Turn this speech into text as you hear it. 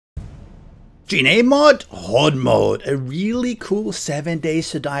GNAmod HORDE mode, a really cool 7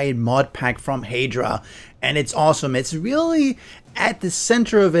 Days to Die mod pack from Hydra, and it's awesome. It's really at the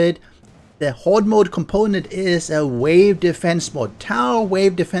center of it. The HORDE mode component is a wave defense mod, tower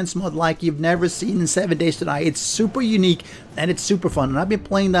wave defense mod like you've never seen in 7 Days to Die. It's super unique and it's super fun, and I've been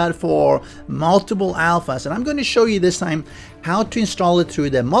playing that for multiple alphas, and I'm going to show you this time how to install it through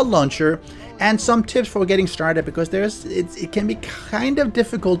the mod launcher and some tips for getting started, because it can be kind of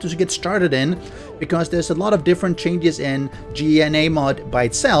difficult to get started in, because there's a lot of different changes in GNAmod by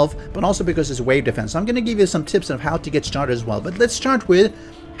itself, but also because it's wave defense. So I'm going to give you some tips on how to get started as well, but let's start with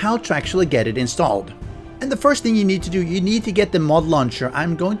how to actually get it installed. And the first thing you need to do, you need to get the mod launcher.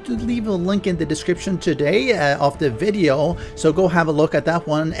 I'm going to leave a link in the description today of the video, so go have a look at that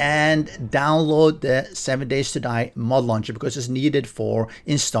one and download the 7 Days to Die mod launcher, because it's needed for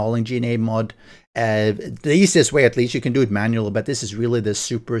installing GNAmod. The easiest way, at least. You can do it manually, but this is really the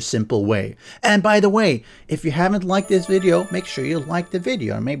super simple way. And by the way, if you haven't liked this video, make sure you like the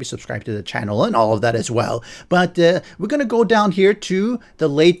video and maybe subscribe to the channel and all of that as well. But we're going to go down here to the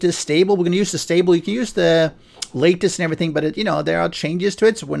latest stable. We're going to use the stable. You can use the latest and everything, but you know, there are changes to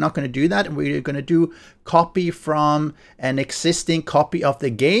it, so we're not going to do that. We're going to do copy from an existing copy of the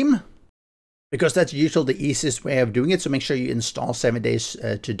game, because that's usually the easiest way of doing it. So make sure you install 7 Days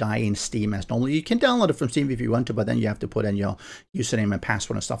to Die in Steam as normal. You can download it from Steam if you want to, but then you have to put in your username and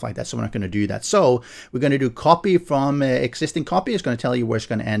password and stuff like that. So we're not going to do that. So we're going to do copy from existing copy. It's going to tell you where it's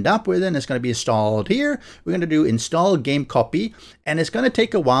going to end up with, and it's going to be installed here. We're going to do install game copy, and it's going to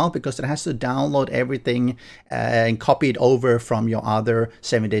take a while because it has to download everything and copy it over from your other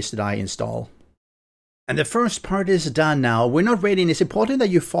 7 Days to Die install. And the first part is done now. We're not ready, and it's important that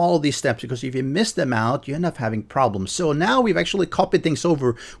you follow these steps, because if you miss them out, you end up having problems. So now we've actually copied things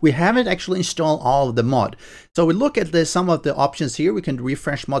over. We haven't actually installed all of the mod. So we look at some of the options here. We can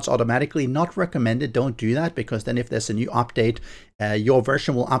refresh mods automatically. Not recommended. Don't do that, because then if there's a new update, your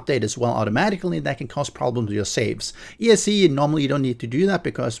version will update as well automatically, and that can cause problems with your saves. ESC, normally you don't need to do that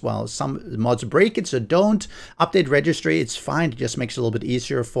because, well, some mods break it, so don't. Update registry, it's fine. It just makes it a little bit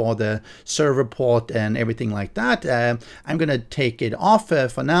easier for the server port and everything like that. I'm going to take it off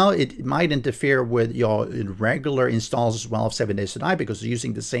for now. It might interfere with your regular installs as well of 7 Days to Die, because you're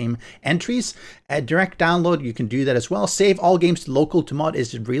using the same entries. Direct download, you can do that as well. Save all games local to mod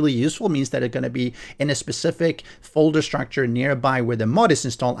is really useful. It means that they're going to be in a specific folder structure nearby where the mod is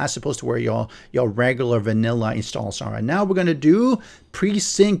installed, as opposed to where your regular vanilla installs are. And now we're going to do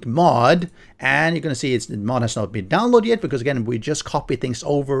pre-sync mod, and you're going to see the mod has not been downloaded yet, because again, we just copied things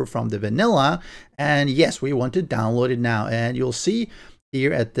over from the vanilla, and yes, we want to download it now. And you'll see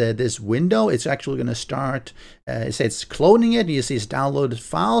here at this window, it's actually going to start, it says it's cloning it. You see it's downloaded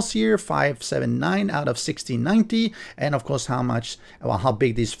files here, 579 out of 1690, and of course how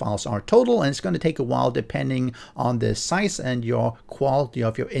big these files are total, and it's going to take a while depending on the size and your quality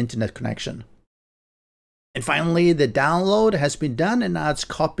of your internet connection. And finally, the download has been done, and now it's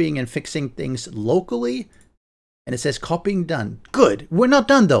copying and fixing things locally. And it says copying done. Good. We're not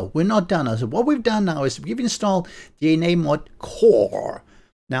done though. We're not done. So what we've done now is we've installed GNAmod Core.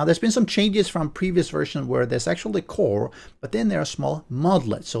 Now there's been some changes from previous version where there's actually core, but then there are small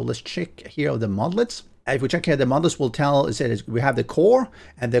modlets. So let's check here the modlets. If we check here, the modlets will tell, it says we have the core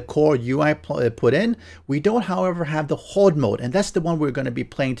and the core UI put in. We don't, however, have the HORDE mode, and that's the one we're going to be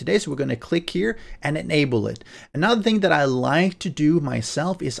playing today. So we're going to click here and enable it. Another thing that I like to do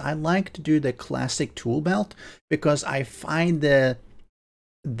myself is I like to do the classic tool belt, because I find the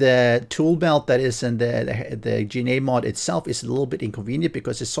tool belt that is in the GNAmod itself is a little bit inconvenient,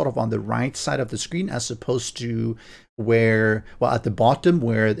 because it's sort of on the right side of the screen as opposed to where, well, at the bottom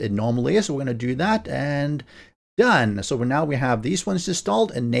where it normally is. So we're going to do that, and done. So now we have these ones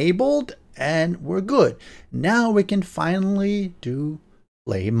installed, enabled, and we're good. Now we can finally do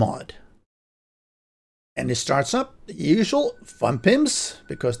play mod. And it starts up the usual fun pimps,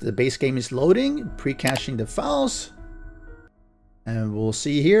 because the base game is loading, pre-caching the files. And we'll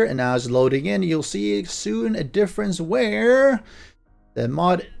see here, and now it's loading in. You'll see soon a difference where the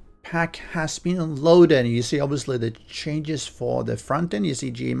mod pack has been loaded. And you see obviously the changes for the front end. You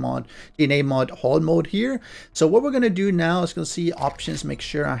see GNAmod HORDE mode here. So what we're going to do now is going to see options. Make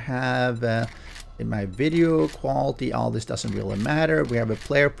sure I have in my video quality, all this doesn't really matter. We have a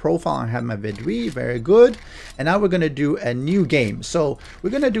player profile. I have my Vedui, very good. And now we're going to do a new game. So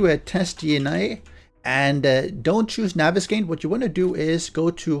we're going to do a test GNA. And don't choose Navigator. What you want to do is go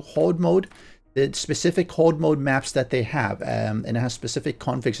to HORDE mode, the specific HORDE mode maps that they have, and it has specific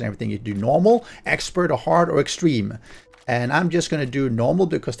configs and everything. You do normal, expert, or hard, or extreme. And I'm just going to do normal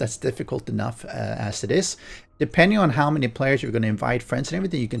because that's difficult enough as it is. Depending on how many players you're going to invite, friends and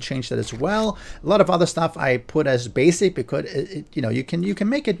everything, you can change that as well. A lot of other stuff I put as basic because you know, you can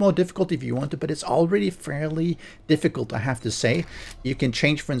make it more difficult if you want to, but it's already fairly difficult, I have to say. You can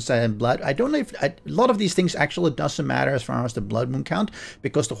change, for instance, blood. I don't know if a lot of these things actually doesn't matter as far as the blood moon count,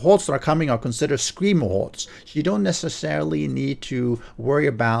 because the hordes that are coming are considered screamer hordes. So you don't necessarily need to worry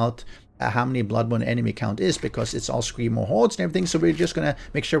about how many blood moon enemy count is, because it's all screamer hordes and everything. So we're just going to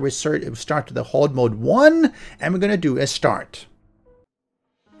make sure we start to the horde mode 1, and we're going to do a start.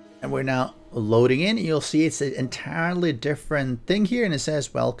 And we're now loading in. You'll see it's an entirely different thing here, and it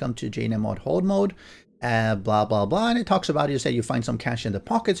says welcome to GNAmod HORDE mode, blah blah blah, and it talks about, you say you find some cash in the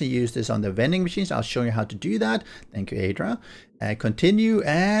pockets and use this on the vending machines. I'll show you how to do that. Thank you, Adra. Continue,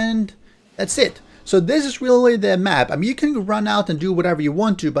 and that's it. So this is really the map. I mean, you can run out and do whatever you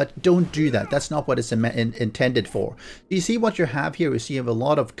want to, but don't do that. That's not what it's intended for. You see what you have here? You see you have a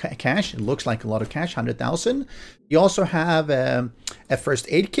lot of cash. It looks like a lot of cash, 100,000. You also have a first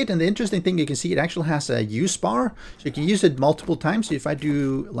aid kit, and the interesting thing, you can see it actually has a use bar, so you can use it multiple times. So if I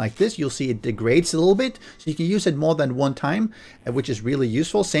do like this, you'll see it degrades a little bit, so you can use it more than one time, which is really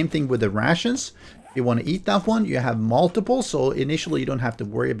useful. Same thing with the rations. If you want to eat that one, you have multiple, so initially you don't have to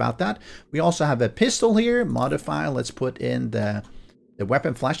worry about that. We also have a pistol here, modify. Let's put in the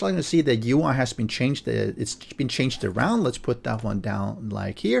weapon flashlight. You see the UI has been changed. It's been changed around. Let's put that one down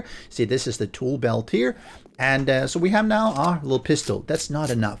like here. See, this is the tool belt here, and so we have now our little pistol. That's not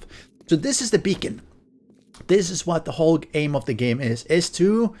enough. So this is the beacon. This is what the whole aim of the game is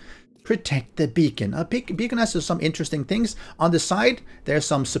to protect the beacon. A beacon has some interesting things. On the side, there's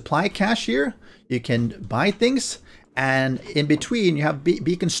some supply cache here. You can buy things, and in between you have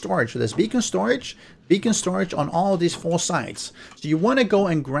beacon storage. So there's beacon storage on all these 4 sides. So you want to go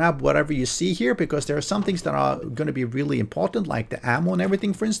and grab whatever you see here, because there are some things that are going to be really important, like the ammo and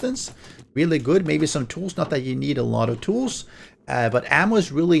everything, for instance. Really good. Maybe some tools, not that you need a lot of tools. But ammo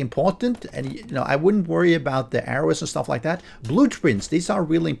is really important, and you know, I wouldn't worry about the arrows and stuff like that. Blueprints, these are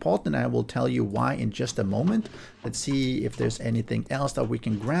really important, and I will tell you why in just a moment. Let's see if there's anything else that we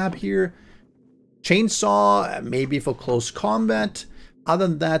can grab here. Chainsaw, maybe for close combat. Other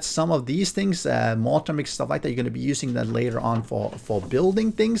than that, some of these things, mortar mix, stuff like that, you're going to be using that later on for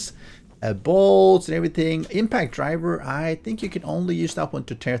building things. Bolts and everything. Impact driver, I think you can only use that one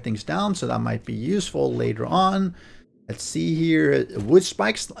to tear things down, so that might be useful later on. Let's see here, wood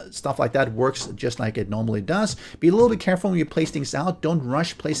spikes, stuff like that works just like it normally does. Be a little bit careful when you place things out. Don't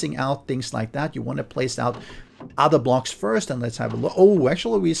rush placing out things like that. You want to place out other blocks first, and let's have a look. Oh,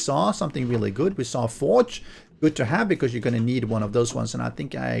 actually we saw something really good. We saw forge. Good to have, because you're going to need one of those ones, and I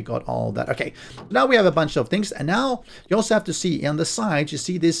think I got all that. Okay, now we have a bunch of things, and now you also have to see on the sides, you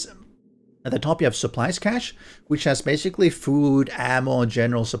see this. At the top you have supplies cache, which has basically food, ammo,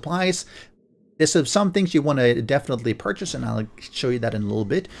 general supplies. There's some things you want to definitely purchase, and I'll show you that in a little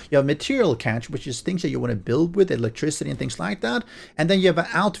bit. You have material cache, which is things that you want to build with, electricity and things like that. And then you have an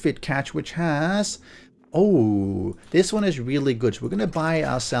outfit cache, which has... Oh, this one is really good. So we're going to buy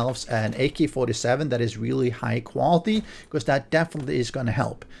ourselves an AK-47 that is really high quality, because that definitely is going to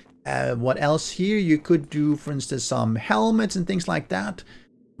help. What else here? You could do, for instance, some helmets and things like that.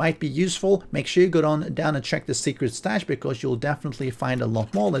 Might be useful. Make sure you go down and check the secret stash, because you'll definitely find a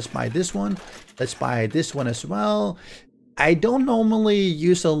lot more. Let's buy this one. Let's buy this one as well. I don't normally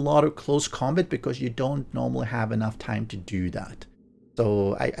use a lot of close combat, because you don't normally have enough time to do that.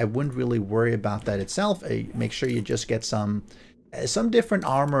 So I wouldn't really worry about that itself. Make sure you just get some different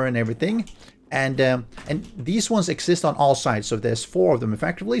armor and everything. And these ones exist on all sides, so there's 4 of them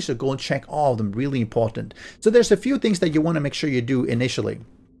effectively, so go and check all of them. Really important. So there's a few things that you want to make sure you do initially.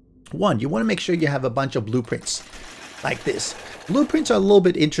 One, you want to make sure you have a bunch of blueprints like this. Blueprints are a little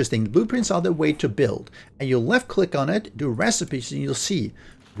bit interesting. Blueprints are the way to build, and you'll left click on it, do recipes, and you'll see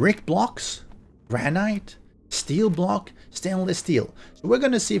brick blocks, granite, steel block, stainless steel. So we're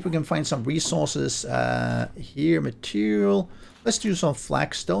going to see if we can find some resources here. Material, let's do some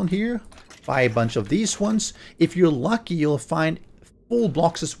flagstone here. Buy a bunch of these ones. If you're lucky, you'll find full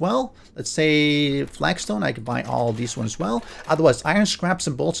blocks as well. Let's say flagstone, I could buy all these ones as well. Otherwise, iron scraps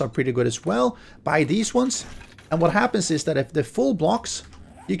and bolts are pretty good as well. Buy these ones. And what happens is that if the full blocks,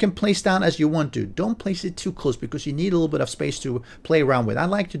 you can place down as you want to. Don't place it too close, because you need a little bit of space to play around with. I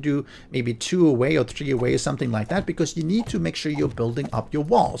like to do maybe 2 away or 3 away or something like that, because you need to make sure you're building up your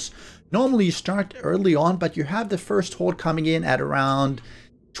walls. Normally you start early on, but you have the first horde coming in at around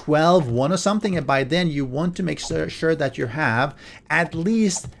 12-1 or something, and by then you want to make sure that you have at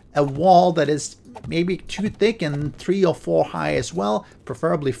least a wall that is maybe too thick and 3 or 4 high as well,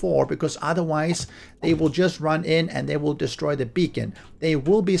 preferably 4, because otherwise they will just run in and they will destroy the beacon. They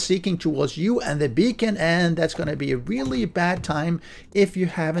will be seeking towards you and the beacon, and that's going to be a really bad time if you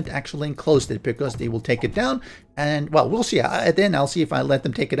haven't actually enclosed it, because they will take it down. And well, we'll see. Then I'll see if I let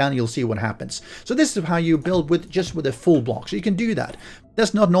them take it down. You'll see what happens. So this is how you build with just with a full block. So you can do that.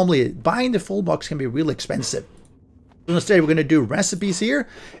 That's not normally buying the full blocks can be really expensive. So instead, we're going to do recipes here,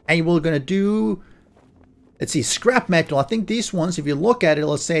 and we're going to do, let's see, scrap metal. I think these ones, if you look at it,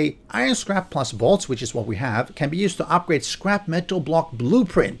 let's say iron scrap plus bolts, which is what we have, can be used to upgrade scrap metal block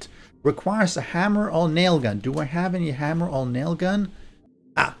blueprint. Requires a hammer or nail gun. Do I have any hammer or nail gun?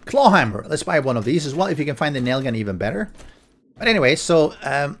 Ah, claw hammer. Let's buy one of these as well. If you can find the nail gun, even better. But anyway, so,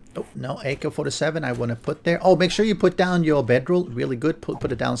 oh, no, AK-47 I want to put there. Oh, make sure you put down your bedroll. Really good.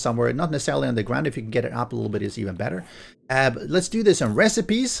 Put it down somewhere. Not necessarily on the ground. If you can get it up a little bit, it's even better. Let's do this in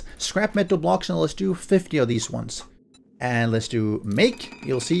recipes. Scrap metal blocks, and let's do 50 of these ones. And let's do make.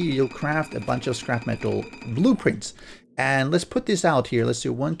 You'll see you'll craft a bunch of scrap metal blueprints. And let's put this out here. Let's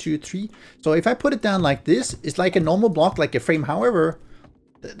do 1, 2, 3. So if I put it down like this, it's like a normal block, like a frame. However,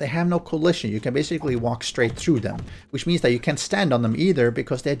 they have no collision. You can basically walk straight through them, which means that you can't stand on them either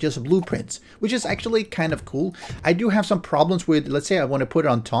because they're just blueprints, which is actually kind of cool. I do have some problems with, let's say I want to put it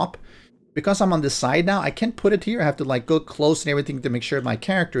on top. Because I'm on the side now, I can't put it here. I have to like go close and everything to make sure my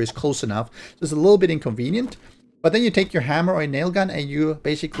character is close enough. So it's a little bit inconvenient. But then you take your hammer or a nail gun and you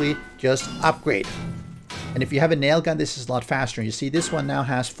basically just upgrade. And if you have a nail gun, this is a lot faster. You see this one now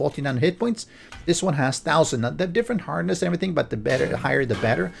has 1,400 hit points. This one has 1,000. Now, they're different hardness and everything, but the higher the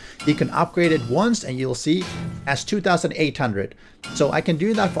better. You can upgrade it once and you'll see as 2,800. So I can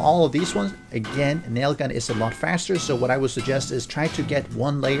do that for all of these ones. Again, nail gun is a lot faster. So what I would suggest is try to get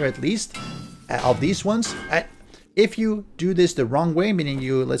one layer at least of these ones. If you do this the wrong way, meaning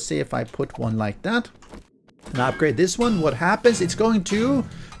you, let's say if I put one like that and upgrade this one, what happens? It's going to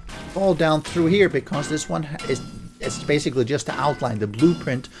fall down through here because this one is basically just to outline the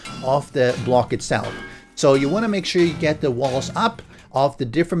blueprint of the block itself. So you want to make sure you get the walls up of the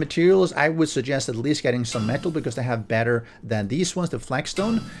different materials. I would suggest at least getting some metal because they have better than these ones, the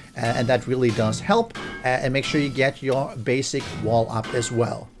flagstone, and that really does help. And make sure you get your basic wall up as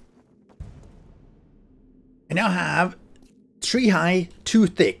well. I now have 3 high, 2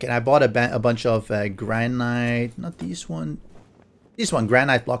 thick, and I bought a bunch of granite, not these one. These one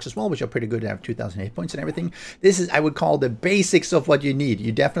granite blocks as well, which are pretty good. They have 2,000 hit points and everything. This is, I would call, the basics of what you need.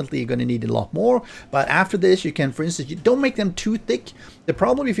 You're definitely going to need a lot more. But after this, you can, for instance, you don't make them too thick. The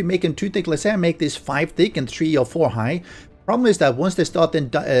problem if you make them too thick, let's say I make this 5 thick and 3 or 4 high. Problem is that once they start then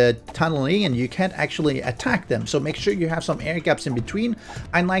tunneling in, you can't actually attack them. So make sure you have some air gaps in between.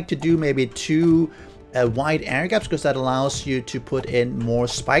 I like to do maybe 2 wide air gaps because that allows you to put in more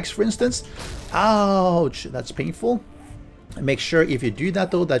spikes, for instance. Ouch, that's painful. Make sure if you do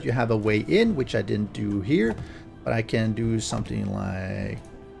that though that you have a way in, which I didn't do here, but I can do something like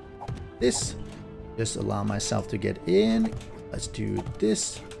this. Just allow myself to get in. Let's do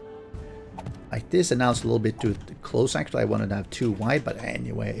this like this, and now it's a little bit too close. Actually, I wanted to have 2 wide, but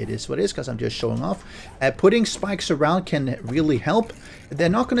anyway, it is what it is because I'm just showing off. Putting spikes around can really help. They're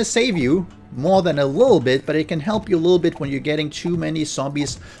not going to save you more than a little bit, but it can help you a little bit when you're getting too many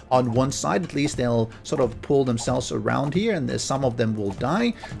zombies on one side. At least they'll sort of pull themselves around here, and some of them will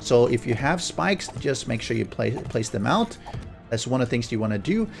die. So if you have spikes, just make sure you place them out. That's one of the things you want to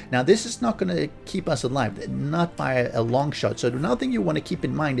do. Now, this is not going to keep us alive, not by a long shot. So another thing you want to keep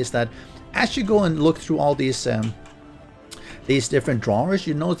in mind is that as you go and look through all these different drawers,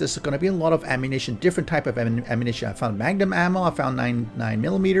 you know there's going to be a lot of ammunition, different type of ammunition. I found magnum ammo, I found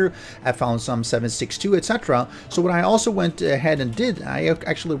 9mm, I found some 7.62, etc. So what I also went ahead and did, I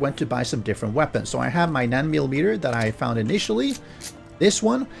actually went to buy some different weapons. So I have my 9mm that I found initially. This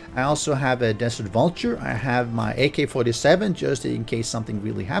one, I also have a Desert Vulture. I have my AK-47 just in case something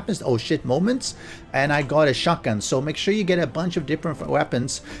really happens. Oh shit moments. And I got a shotgun. So make sure you get a bunch of different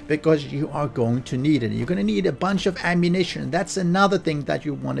weapons because you are going to need it. You're going to need a bunch of ammunition. That's another thing that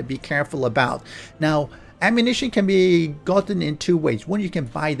you want to be careful about. Now, ammunition can be gotten in 2 ways. One, you can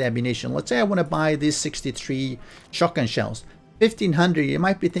buy the ammunition. Let's say I want to buy these 63 shotgun shells. 1,500, you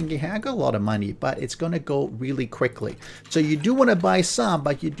might be thinking, hey, I got a lot of money, but it's going to go really quickly. So you do want to buy some,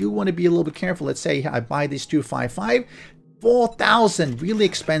 but you do want to be a little bit careful. Let's say I buy these 255, 4,000, really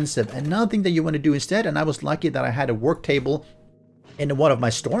expensive. Another thing that you want to do instead, and I was lucky that I had a work table in one of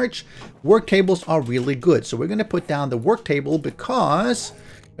my storage. Work tables are really good. So we're going to put down the work table because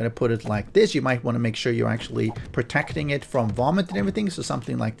going to put it like this. You might want to make sure you're actually protecting it from vomit and everything. So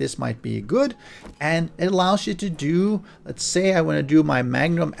something like this might be good. And it allows you to do, let's say I want to do my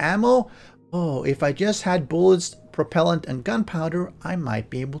magnum ammo. Oh, if I just had bullets, propellant, and gunpowder, I might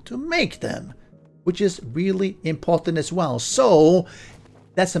be able to make them, which is really important as well. So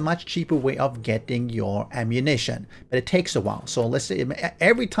that's a much cheaper way of getting your ammunition, but it takes a while. So let's say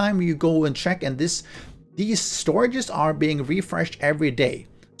every time you go and check, and these storages are being refreshed every day.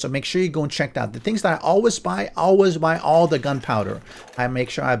 So make sure you go and check that. The things that I always buy all the gunpowder. I make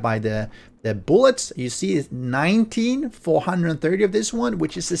sure I buy the bullets. You see it's 430 of this one,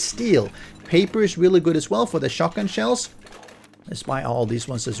 which is a steal. Paper is really good as well for the shotgun shells. Let's buy all these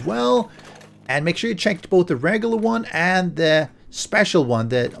ones as well. And make sure you check both the regular one and the special one,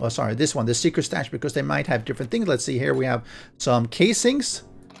 this one, the secret stash, because they might have different things. Let's see here, we have some casings.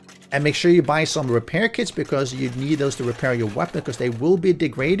 And make sure you buy some repair kits, because you need those to repair your weapon, because they will be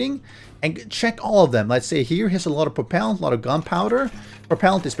degrading. And check all of them. Let's say here's a lot of propellant, a lot of gunpowder.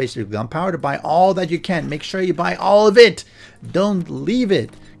 Propellant is basically gunpowder. Buy all that you can. Make sure you buy all of it. Don't leave it,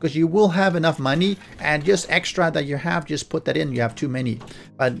 because you will have enough money, and just extra that you have, just put that in. You have too many.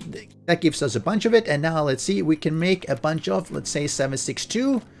 But that gives us a bunch of it. And now let's see, we can make a bunch of, let's say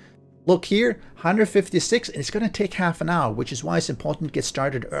 762. Look here, 156, and it's going to take half an hour, which is why it's important to get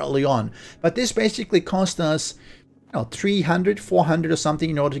started early on. But this basically cost us, 300, 400 or something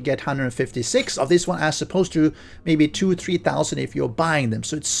in order to get 156 of this one, as opposed to maybe 2,000-3,000 if you're buying them.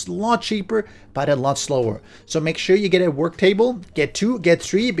 So it's a lot cheaper, but a lot slower. So make sure you get a work table, get 2, get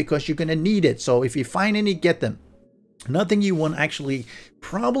 3, because you're going to need it. So if you find any, get them. Another thing you want to actually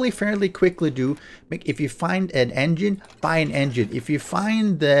probably fairly quickly do, if you find an engine, buy an engine. If you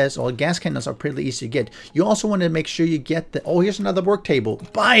find this, or gas cannons are pretty easy to get. You also want to make sure you get the, oh, here's another work table.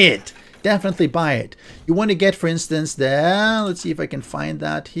 Buy it. Definitely buy it. You want to get, for instance, let's see if I can find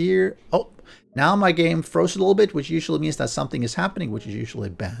that here. Oh, now my game froze a little bit, which usually means that something is happening, which is usually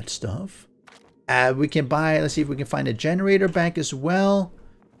bad stuff. We can buy, let's see if we can find a generator bank as well.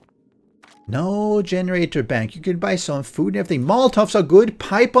 No generator bank. You can buy some food and everything. Molotovs are good.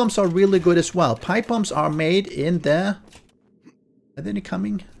 Pipe bombs are really good as well. Pipe bombs are made in the... Are they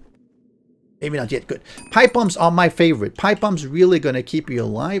coming? Maybe not yet. Good. Pipe bombs are my favorite. Pipe bombs really going to keep you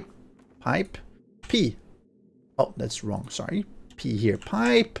alive. Pipe. P. Oh, that's wrong. Sorry. P here.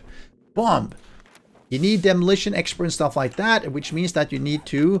 Pipe. Bomb. You need demolition expert and stuff like that, which means that you need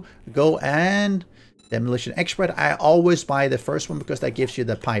to go and... Demolition expert. I always buy the first one because that gives you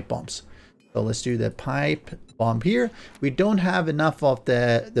the pipe bombs. So let's do the pipe bomb here. We don't have enough of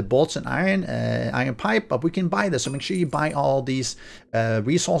the bolts and iron pipe, but we can buy this. So make sure you buy all these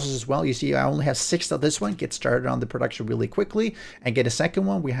resources as well. You see, I only have 6 of this one. Get started on the production really quickly and get a second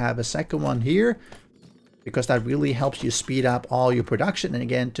one. We have a second one here, because that really helps you speed up all your production. And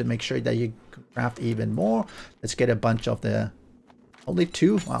again, to make sure that you craft even more, let's get a bunch of the... Only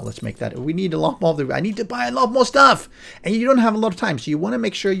 2? Wow, let's make that. We need a lot more of the... I need to buy a lot more stuff. And you don't have a lot of time. So you want to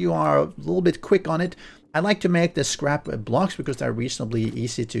make sure you are a little bit quick on it. I like to make the scrap blocks because they're reasonably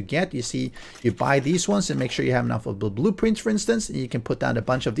easy to get. You see, you buy these ones and make sure you have enough of the blueprints, for instance. And you can put down a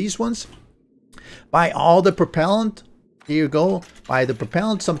bunch of these ones. Buy all the propellant. Here you go. Buy the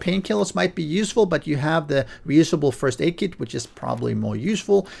propellant. Some painkillers might be useful, but you have the reusable first aid kit, which is probably more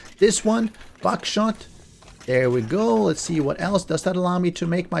useful. This one, buckshot. There we go. Let's see what else. Does that allow me to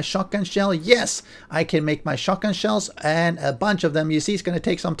make my shotgun shell? Yes, I can make my shotgun shells, and a bunch of them. You see, it's going to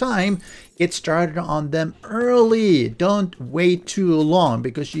take some time. Get started on them early. Don't wait too long,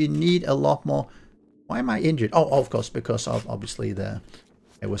 because you need a lot more. Why am I injured? Oh, of course, because of obviously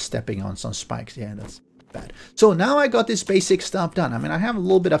I was stepping on some spikes. Yeah, that's bad. So now I got this basic stuff done. I mean, I have a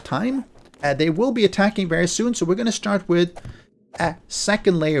little bit of time. They will be attacking very soon, so we're going to start with a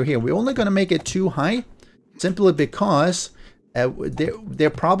second layer here. We're only going to make it 2 high. Simply because they're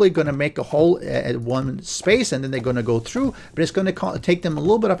probably going to make a hole at one space, and then they're going to go through. But it's going to take them a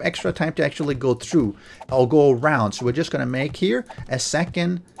little bit of extra time to actually go through or go around. So we're just going to make here a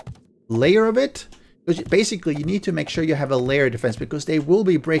second layer of it. Because basically, you need to make sure you have a layer defense, because they will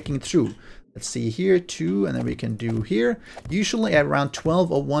be breaking through. Let's see here, 2, and then we can do here. Usually at around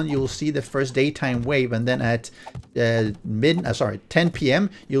 12:01, you'll see the first daytime wave, and then at 10 p.m.,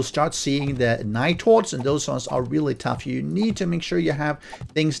 you'll start seeing the night hordes, and those ones are really tough. You need to make sure you have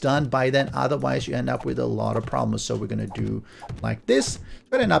things done by then, otherwise you end up with a lot of problems. So we're going to do like this. It's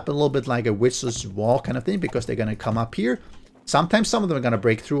going to end up a little bit like a wizard's wall kind of thing, because they're going to come up here. Sometimes some of them are going to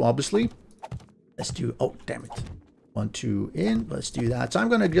break through, obviously. Let's do, oh, damn it. 1, 2 in. Let's do that. So I'm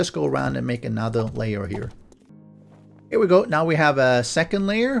going to just go around and make another layer here. Here we go. Now we have a second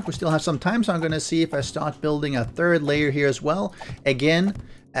layer. We still have some time, so I'm going to see if I start building a third layer here as well. Again,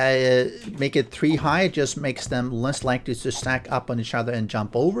 make it 3 high. It just makes them less likely to stack up on each other and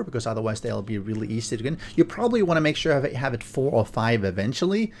jump over, because otherwise they'll be really easy to get. You probably want to make sure you have it 4 or 5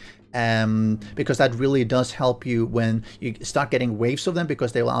 eventually, because that really does help you when you start getting waves of them,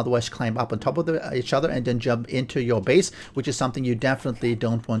 because they will otherwise climb up on top of each other and then jump into your base, which is something you definitely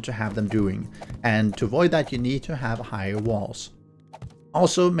don't want to have them doing. And to avoid that, you need to have higher walls.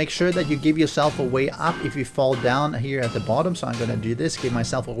 Also, make sure that you give yourself a way up if you fall down here at the bottom. So I'm going to do this, give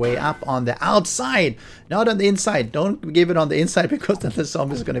myself a way up on the outside, not on the inside. Don't give it on the inside, because then the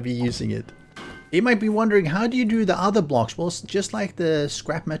zombie is going to be using it. You might be wondering, how do you do the other blocks? Well, just like the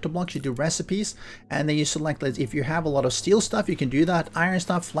scrap metal blocks, you do recipes, and then you select, if you have a lot of steel stuff, you can do that. Iron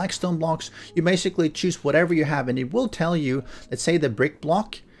stuff, flagstone blocks, you basically choose whatever you have, and it will tell you, let's say the brick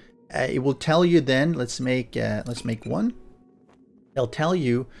block, it will tell you then, let's make one. It'll tell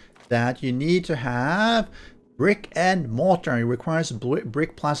you that you need to have brick and mortar. It requires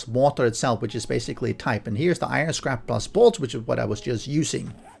brick plus mortar itself, which is basically type. And here's the iron scrap plus bolts, which is what I was just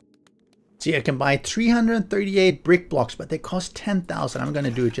using. See, I can buy 338 brick blocks, but they cost 10,000. I'm going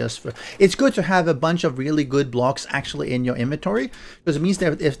to do it just for... It's good to have a bunch of really good blocks actually in your inventory, because it means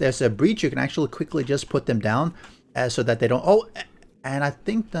that if there's a breach, you can actually quickly just put them down so that they don't... Oh, and I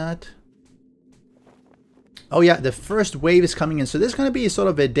think that... Oh yeah, the first wave is coming in. So there's going to be sort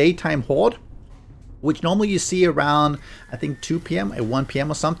of a daytime horde, which normally you see around, I think, 2 p.m. or 1 p.m.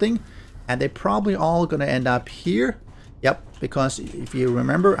 or something. And they're probably all going to end up here. Yep, because if you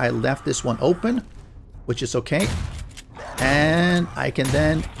remember, I left this one open, which is okay. And I can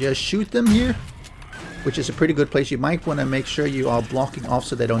then just shoot them here, which is a pretty good place. You might want to make sure you are blocking off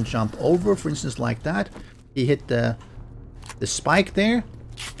so they don't jump over, for instance, like that. He hit the spike there.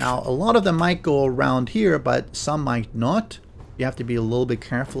 Now, a lot of them might go around here, but some might not. You have to be a little bit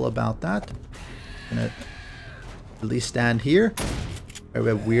careful about that. I'm gonna at least stand here. I have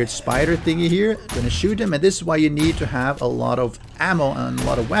a weird spider thingy here. I'm gonna shoot him, and this is why you need to have a lot of ammo and a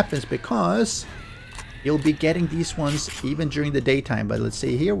lot of weapons, because you'll be getting these ones even during the daytime. But let's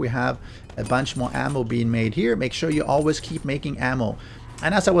see here, we have a bunch more ammo being made here. Make sure you always keep making ammo.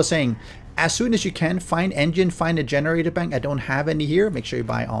 And as I was saying, as soon as you can, find engine, find a generator bank. I don't have any here. Make sure you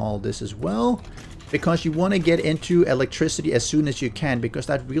buy all this as well, because you want to get into electricity as soon as you can, because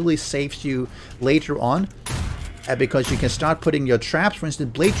that really saves you later on. Because you can start putting your traps. For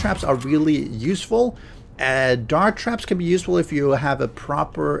instance, blade traps are really useful. Dart traps can be useful if you have a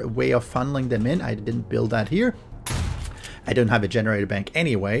proper way of funneling them in. I didn't build that here. I don't have a generator bank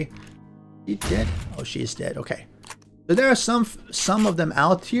anyway. She dead? Oh, she's dead. Okay. So there are some of them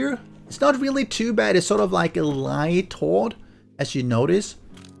out here. It's not really too bad. It's sort of like a light horde, as you notice.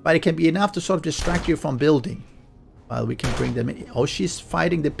 But it can be enough to sort of distract you from building. While we can bring them in. Oh, she's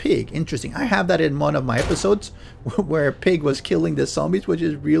fighting the pig. Interesting. I have that in one of my episodes where a pig was killing the zombies, which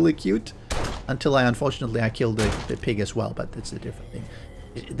is really cute. Until unfortunately, I killed the pig as well. But that's a different thing.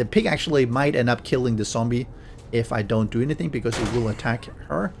 The pig actually might end up killing the zombie if I don't do anything, because it will attack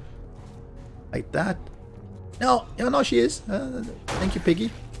her. Like that. No, she is. Thank you, piggy.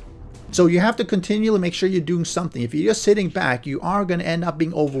 So you have to continually make sure you're doing something. If you're just sitting back, you are going to end up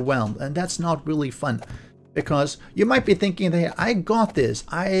being overwhelmed. And that's not really fun. Because you might be thinking, hey, I got this,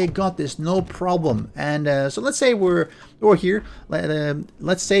 no problem. And so let's say we're here.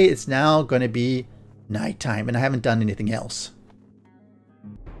 Let's say it's now going to be nighttime and I haven't done anything else.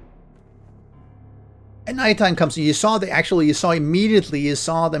 And nighttime comes in. You saw them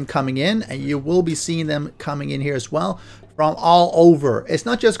coming in, and you will be seeing them coming in here as well from all over. It's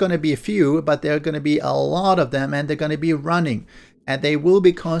not just going to be a few, but there are going to be a lot of them, and they're going to be running. And they will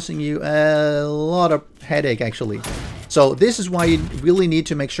be causing you a lot of headache, actually. So this is why you really need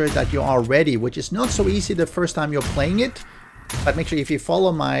to make sure that you are ready, which is not so easy the first time you're playing it. But make sure if you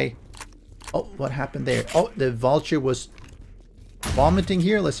follow my... Oh, what happened there? Oh, the vulture was vomiting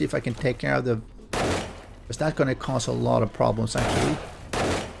here. Let's see if I can take care of the... Because that's going to cause a lot of problems, actually.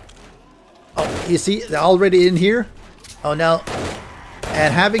 Oh, you see, they're already in here. Oh, no.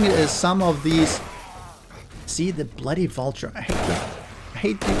 And having some of these... See, the bloody vulture. I hate them. I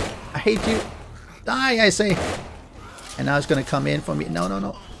hate you. I hate you. Die, I say. And now it's going to come in for me. No, no,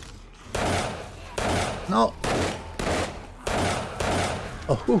 no. No.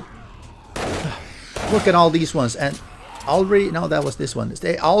 Oh, whew. Look at all these ones. And already... No, that was this one.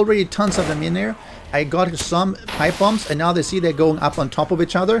 There already tons of them in there. I got some pipe bombs. And now they see they're going up on top of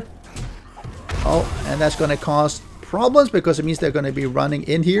each other. Oh, and that's going to cause problems, because it means they're going to be running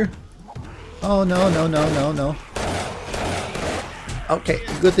in here. Oh, no, no, no, no, no. Okay,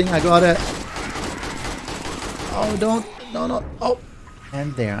 good thing I got it. Oh, don't. No, no. Oh.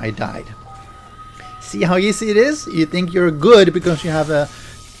 And there, I died. See how easy it is? You think you're good because you have a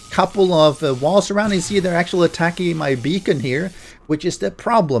couple of walls around. You see they're actually attacking my beacon here, which is the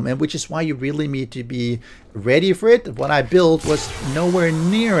problem, and which is why you really need to be ready for it. What I built was nowhere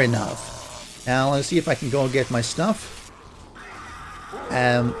near enough. Now let's see if I can go and get my stuff.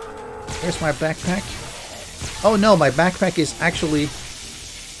 Here's my backpack. Oh no, my backpack is actually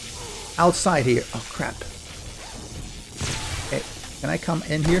outside here. Oh crap. Okay, can I come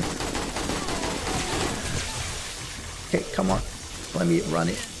in here? Okay, come on. Let me run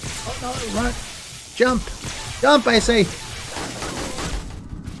it. Oh no, run. Jump. Jump, I say.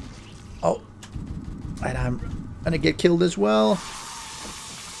 Oh. And I'm gonna get killed as well.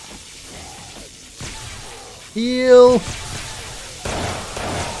 Heal.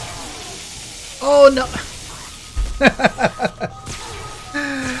 Oh no.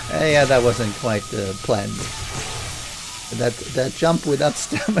 Yeah, that wasn't quite planned. That jump without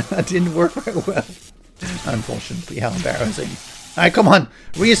stamina didn't work very well. Unfortunately, how embarrassing. Alright, come on.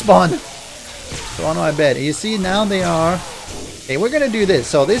 Respawn. So on my bed. You see, now they are... Okay, we're going to do this.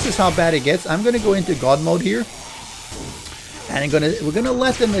 So this is how bad it gets. I'm going to go into God mode here. And we're going to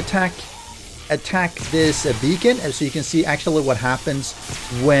let them attack this beacon. And so you can see actually what happens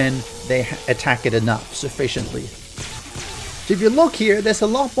when they attack it enough, sufficiently. So if you look here, there's a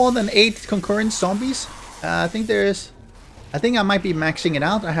lot more than 8 concurrent zombies. I think I might be maxing it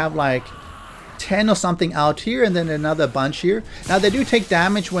out. I have like 10 or something out here and then another bunch here. Now they do take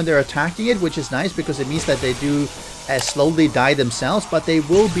damage when they're attacking it, which is nice because it means that they do slowly die themselves, but they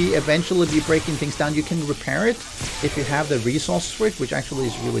will be eventually be breaking things down. You can repair it if you have the resources for it, which actually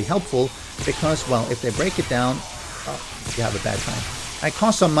is really helpful because, well, if they break it down, you have a bad time. It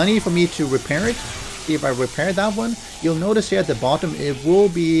costs some money for me to repair it. See if I repair that one. You'll notice here at the bottom it will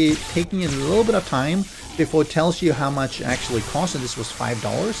be taking a little bit of time before it tells you how much it actually costs, and this was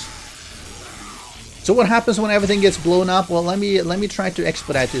 $5. So what happens when everything gets blown up? Well, let me try to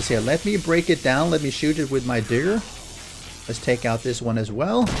expedite this here. Let me break it down. Let me shoot it with my digger. Let's take out this one as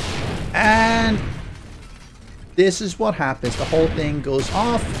well. And this is what happens. The whole thing goes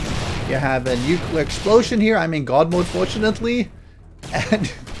off. You have a nuclear explosion here. I'm in God mode, fortunately.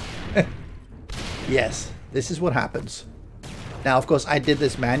 And yes, this is what happens. Now, of course, I did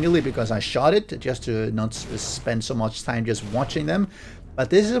this manually because I shot it just to not spend so much time just watching them. But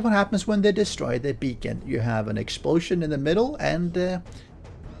this is what happens when they destroy the beacon. You have an explosion in the middle and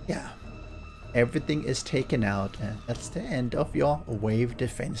yeah, everything is taken out. And that's the end of your wave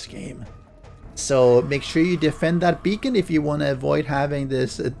defense game. So make sure you defend that beacon if you want to avoid having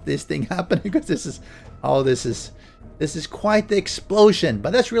this thing happen, because this is quite the explosion.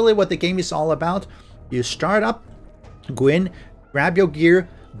 But that's really what the game is all about. You start up, go in, grab your gear,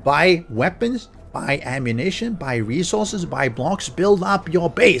 buy weapons, buy ammunition, buy resources, buy blocks, build up your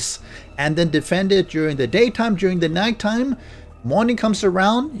base, and then defend it during the daytime, during the nighttime. Morning comes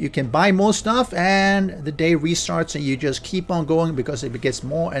around, you can buy more stuff, and the day restarts, and you just keep on going because it gets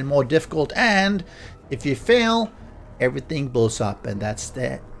more and more difficult. And if you fail, everything blows up, and that's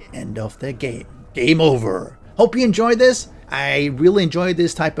the end of the game. Game over. Hope you enjoyed this. I really enjoy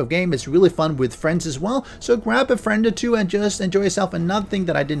this type of game. It's really fun with friends as well. So grab a friend or two and just enjoy yourself. Another thing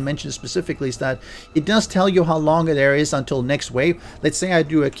that I didn't mention specifically is that it does tell you how long there is until next wave. Let's say I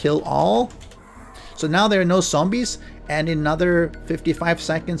do a kill all. So now there are no zombies, and in another 55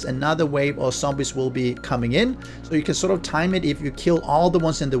 seconds another wave of zombies will be coming in. So you can sort of time it. If you kill all the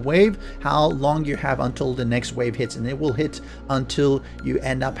ones in the wave, how long you have until the next wave hits, and it will hit until you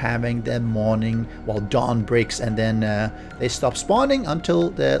end up having the morning, well, dawn breaks, and then they stop spawning until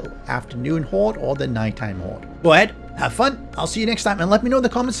the afternoon horde or the nighttime horde. Go ahead, have fun. I'll see you next time, and let me know in the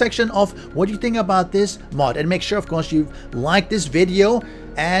comment section of what you think about this mod, and make sure of course you've liked this video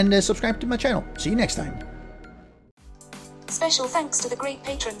and subscribe to my channel. See you next time. Special thanks to the great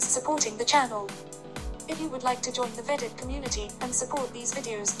patrons supporting the channel. If you would like to join the Vedui community and support these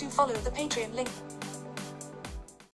videos, do follow the Patreon link.